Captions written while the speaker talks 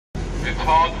it's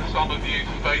hard for some of you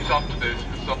to face up to this,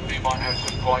 because some of you might have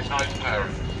some quite nice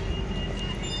parents.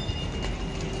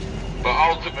 But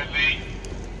ultimately,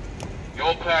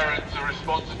 your parents are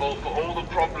responsible for all the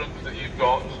problems that you've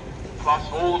got, plus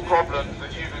all the problems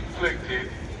that you've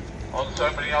inflicted on so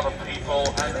many other people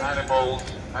and animals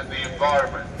and the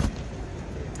environment.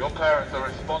 Your parents are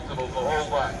responsible for all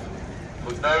that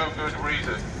for no good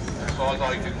reason, as far as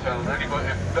I can tell.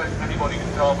 If anybody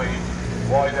can tell me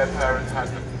why their parents had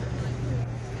them.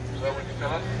 So would you tell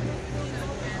us?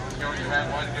 Security man,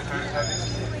 why did your parents have them?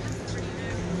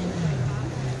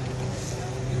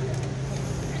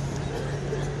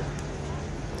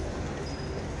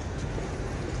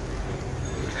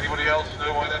 Anybody else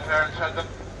know why their parents had them?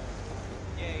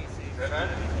 Yeah, man?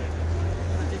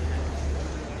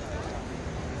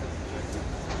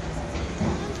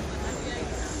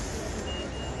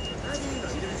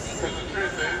 Because the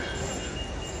truth is,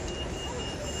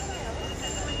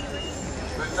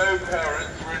 that no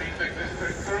parents really think this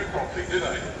through properly, do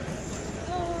they?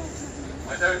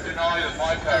 I don't deny that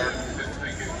my parents didn't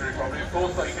think it through properly. Of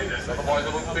course they didn't, otherwise I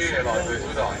wouldn't be here like this,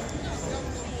 would I?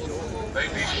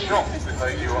 They'd be shocked if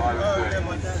they knew what I was doing.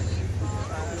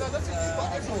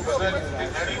 But then,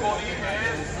 did anybody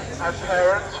here have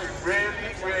parents who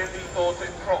really thought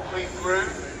it properly through,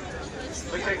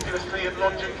 meticulously and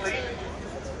logically?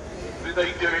 Did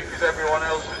they do it because everyone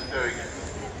else was doing it?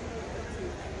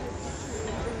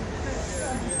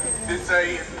 Did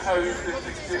they impose this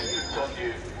existence on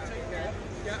you?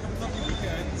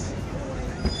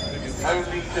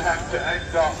 Only to have to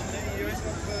end up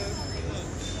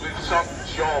with some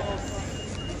job.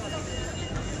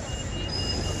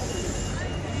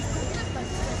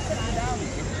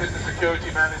 Because the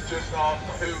security man has just asked,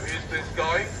 who is this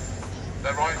guy? Is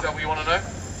that right? Is that what you want to know?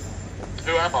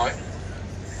 Who am I?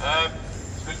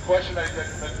 It's a good question, a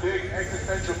big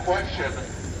existential question.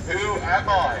 Who am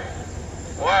I?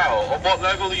 Wow, on what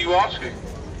level are you asking?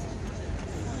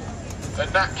 A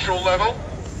natural level?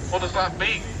 What does that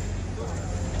mean?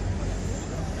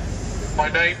 My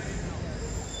name?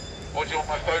 What, do you want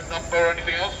my phone number or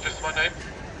anything else? Just my name?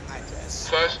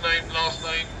 First name, last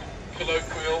name,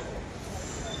 colloquial.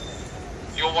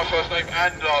 You want my first name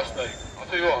and last name? I'll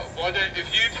tell you what,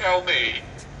 if you tell me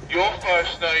your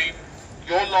first name,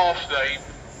 your last name,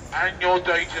 and your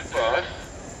date of birth,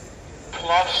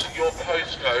 plus your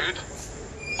postcode,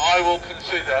 I will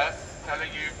consider telling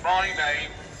you my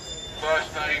name,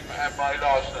 first name, and my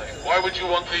last name. Why would you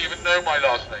want to even know my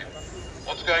last name?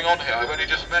 What's going on here? I've only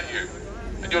just met you.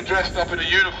 And you're dressed up in a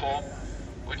uniform,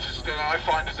 which is, I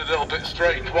find is a little bit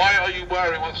strange. Why are you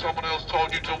wearing what someone else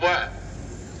told you to wear?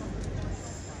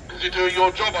 Because you're doing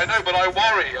your job, I know, but I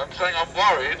worry. I'm saying I'm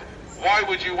worried. Why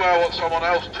would you wear what someone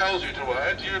else tells you to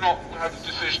wear? Do you not have a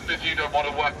decision if you don't want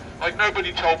to wear? Like,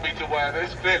 nobody told me to wear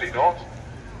this, clearly not.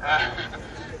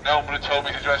 No one would have told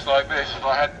me to dress like this if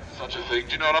I had such a thing.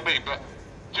 Do you know what I mean? But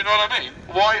do you know what I mean?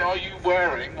 Why are you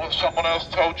wearing what someone else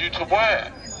told you to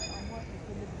wear?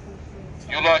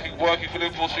 You're like working for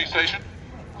Liverpool Street Station.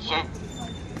 So,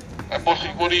 and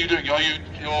what are you doing? You're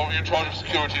in charge of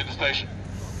security at the station.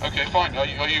 Okay, fine. Do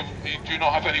you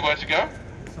not have anywhere to go?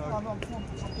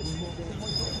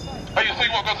 Oh, you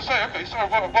think what I've got to say? Okay, so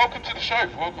welcome to the show.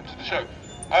 Welcome to the show.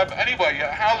 Anyway,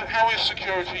 how is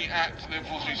security at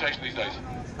Liverpool Street Station these days?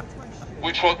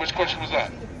 Which question was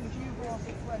that?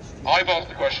 I've asked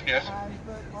the question, yes.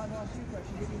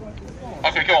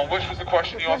 Okay, go on. Which was the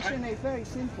question you asked me? The question is very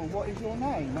simple. What is your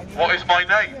name? What is my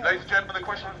name? Yeah. Ladies and gentlemen, the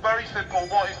question was very simple.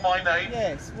 What is my name?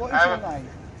 Yes, what is your name?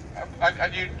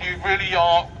 And you really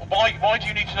are... Why do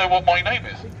you need to know what my name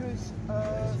is?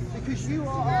 Because you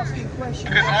are asking questions.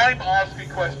 Because I'm asking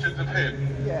questions of him.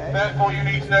 Yeah. Therefore you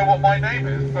need to know what my name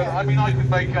is. But I mean, I could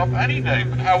make up any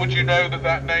name. But how would you know that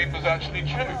that name was actually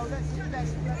true? Well, let's hear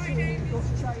what you've got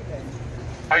to say then.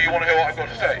 Oh, you want to hear what I've got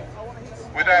to say?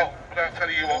 Without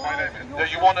telling you what my name is? No,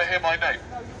 you want to hear my name?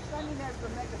 No, you're standing there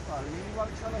with a megaphone and you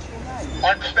won't tell us your name.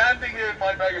 I'm standing here with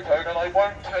my megaphone and I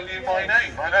won't tell you my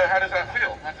name. I know. How does that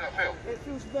feel? How does that feel? It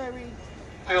feels very...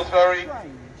 Feels very...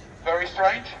 strange. Very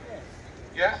strange? Yes.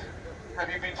 Yes? Have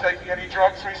you been taking any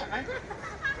drugs recently?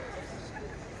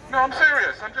 No, I'm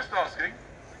serious. I'm just asking.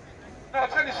 No, I'm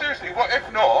telling you seriously. Well, if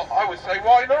not, I would say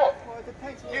why not? Well, it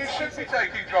depends. You should be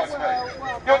taking drugs, Well,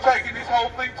 mate. You're taking this whole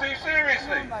thing too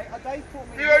seriously. No, mate, they put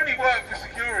me... You only work for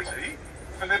security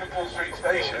for Liverpool Street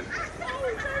Station.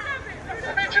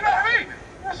 I mean, do you know what I mean?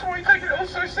 That's why you're taking it all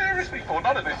so seriously for.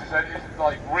 None of this is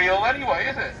like real anyway,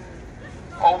 is it?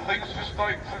 Whole thing's just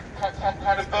like some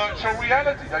kind of virtual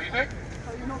reality, don't you think?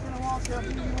 So you're not going to answer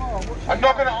who you are? I'm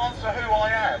not going to answer who I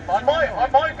am. I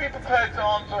might be prepared to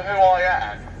answer who I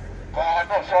am Well, I'm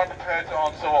not sure I'm prepared to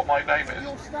answer what my name is.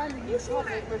 You're standing in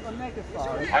public with a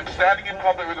megaphone. I'm standing in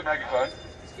public with a megaphone.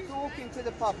 Talking to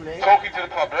the public. Talking to the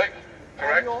public,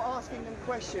 correct? And you're asking them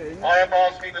questions. I am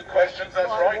asking them questions, that's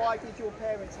right. Why did your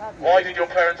parents have you? Why did your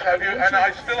parents have you? And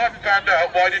I still haven't found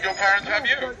out why did your parents have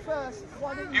you? But first,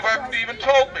 why didn't You haven't even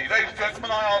told me. Ladies and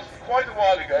gentlemen, I asked quite a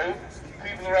while ago,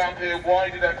 people around here, why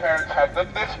did their parents have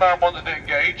them? This man wanted to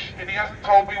engage, and he hasn't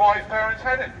told me why his parents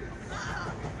had him.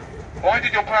 Why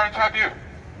did your parents have you?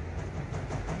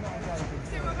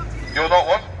 You're not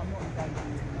what?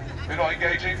 You're not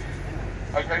engaging?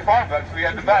 Okay, fine, that's the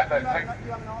end of that then. You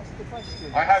haven't answered the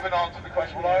question. I haven't answered the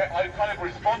question. Well, I kind of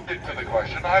responded to the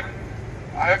question. I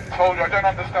haven't told you, I don't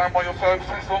understand why your service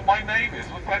is what my name is.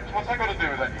 What's that got to do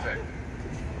with anything?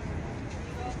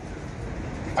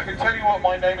 I can tell you what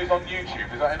my name is on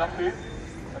YouTube. Is that enough for you?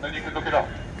 And then you can look it up.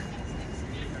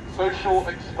 Social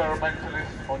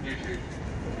Experimentalist on YouTube.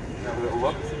 Have a little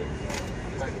look.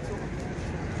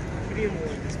 You're going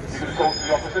to talk to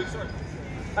the officers?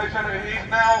 No, he's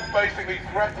now basically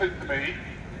threatened me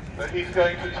that he's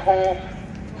going to talk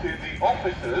to the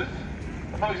officers.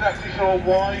 I'm not exactly sure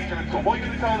why he's going to talk. What are you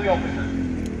going to tell the officers?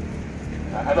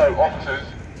 Hello, officers.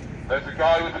 There's a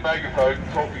guy with a megaphone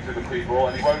talking to the people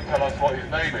and he won't tell us what his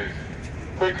name is.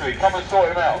 Quickly, come and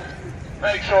sort him out.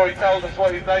 Make sure he tells us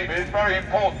what his name is. Very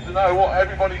important to know what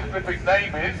everybody's flipping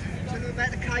name is.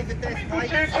 About the cave of death, mate.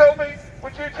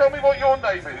 Would you tell me what your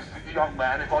name is, young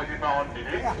man, if I demanded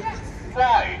it?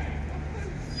 Why?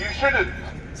 You shouldn't.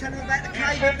 Tell them about the You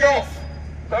cave should of not. death.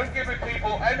 Don't give the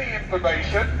people any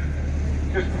information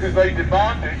just because they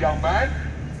demand it, young man.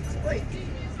 Wait.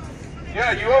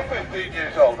 Yeah, you are 15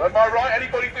 years old. Am I right?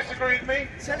 Anybody disagree with me?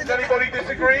 Does anybody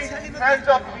disagree? Hands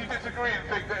up if you disagree and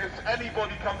think that if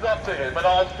anybody comes up to him and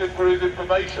asks him for his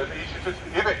information, he should just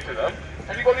give it to them.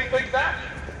 Anybody think that?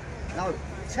 No.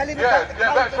 Tell him about the cave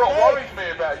yeah, that's of what death. worries me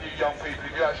about you young people,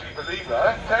 if you actually believe that.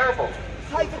 That's terrible.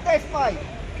 Cave of death, mate.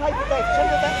 Cave of death. Tell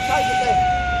him about the cave of death.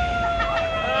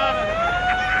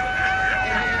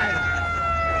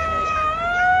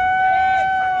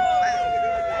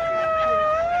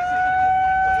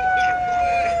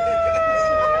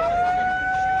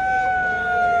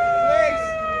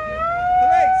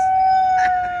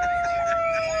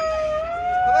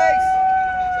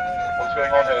 What's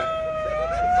going on here?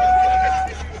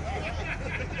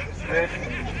 This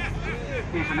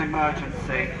is an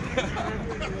emergency.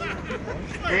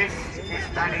 This is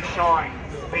Danny Shine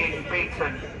being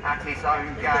beaten at his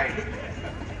own game.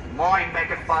 My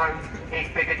megaphone is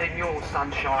bigger than yours,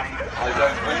 Sunshine. I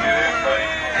don't think it is,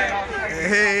 mate.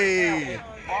 Hey!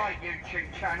 My YouTube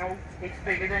channel is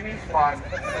bigger than his one.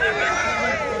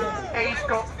 He's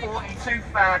got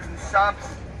 42,000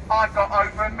 subs. I've got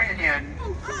over 1 million.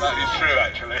 That is true,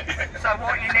 actually. So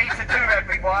what you need to do,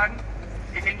 everyone,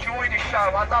 is enjoy the show.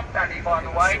 I love Danny, by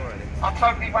the way. I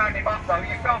totally wound him up, though.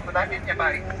 You fell for that, didn't you,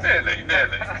 mate? Nearly.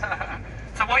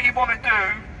 So what you want to do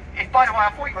is, by the way,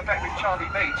 I thought you were better with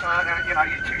Charlie Beach. You know,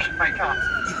 you two should make up.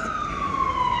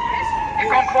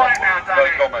 You've gone quiet now,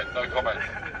 Danny. No comment.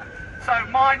 So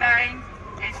my name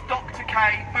is Dr.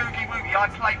 K Boogie Woogie.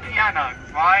 I play piano,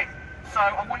 right? So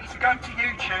I want you to go to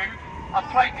YouTube. I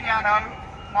play piano.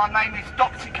 My name is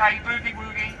Dr. K Boogie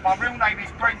Woogie. My real name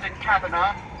is Brendan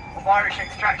Kavanagh of Irish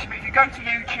extraction. But if you go to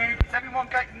YouTube, is everyone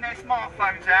getting their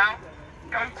smartphones out?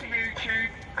 Go to YouTube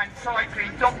and type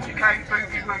in Dr. K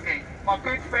Boogie Woogie. My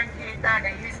good friend here,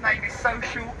 Danny, his name is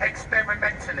Social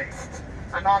Experimentalist.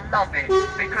 And I love it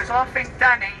because I think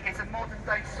Danny is a modern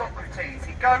day Socrates.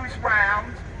 He goes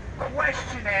round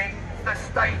questioning the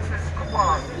status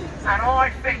quo. And I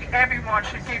think everyone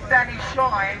should give Danny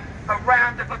Shine a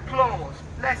round of applause.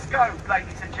 Let's go,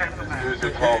 ladies and gentlemen. Use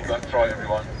your palm, that's right,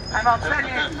 everyone. And I'll Just tell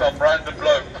because you, some random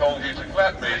bloke told you to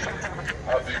clap me,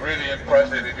 I'd be really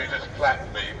impressive if you just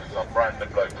clapped me for some random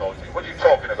bloke told you. What are you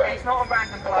talking about? he's not a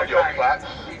random bloke, your mate. claps?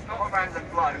 He's not a random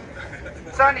bloke.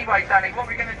 So anyway, Danny, what are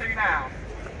we going to do now?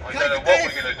 I don't know what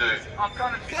we're going to do. I've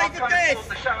kind of sort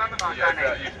the show, haven't I, Danny?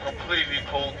 Yeah, you've completely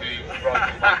pulled me right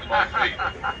from under my feet.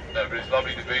 No, but it's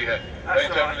lovely to be here. Ladies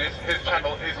and gentlemen, his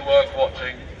channel is worth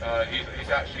watching. He's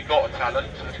actually got a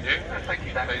talent, hasn't you? Thank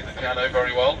you, Danny. Plays the piano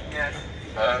very well. Yes.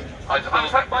 I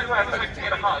By the way, I was hoping to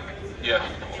get a hug. Yes.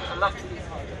 I love you.